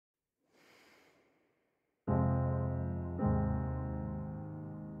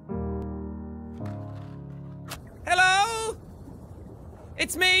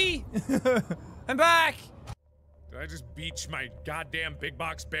It's me! I'm back! Did I just beach my goddamn big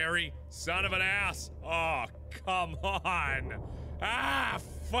box berry? Son of an ass! Oh, come on! Ah,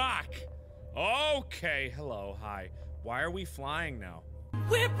 fuck! Okay, hello, hi. Why are we flying now?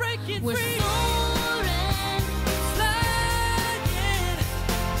 We're breaking We're free! soaring, flying.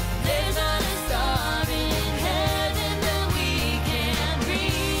 There's not a star in heaven that we can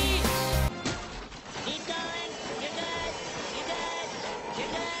reach. Keep going. You're good. You're good. You're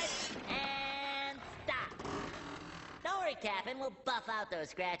good. And stop. Don't worry, Captain. We'll buff out those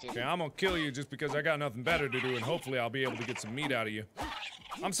scratches. Okay, I'm gonna kill you just because I got nothing better to do, and hopefully I'll be able to get some meat out of you.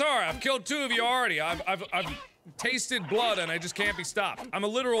 I'm sorry, I've killed 2 of you already. I've tasted blood and I just can't be stopped. I'm a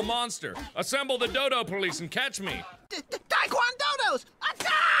literal monster. Assemble the dodo police and catch me. Taekwondodos!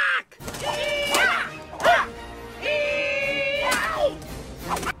 Attack!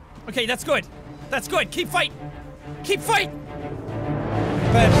 Okay, that's good. That's good. Keep fighting. Keep fighting.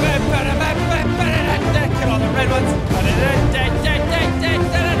 Kill all the red ones.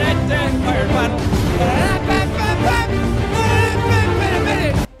 Fire battle.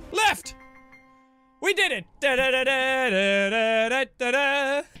 Left. We did it. It's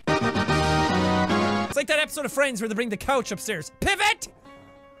like that episode of Friends where they bring the couch upstairs. Pivot.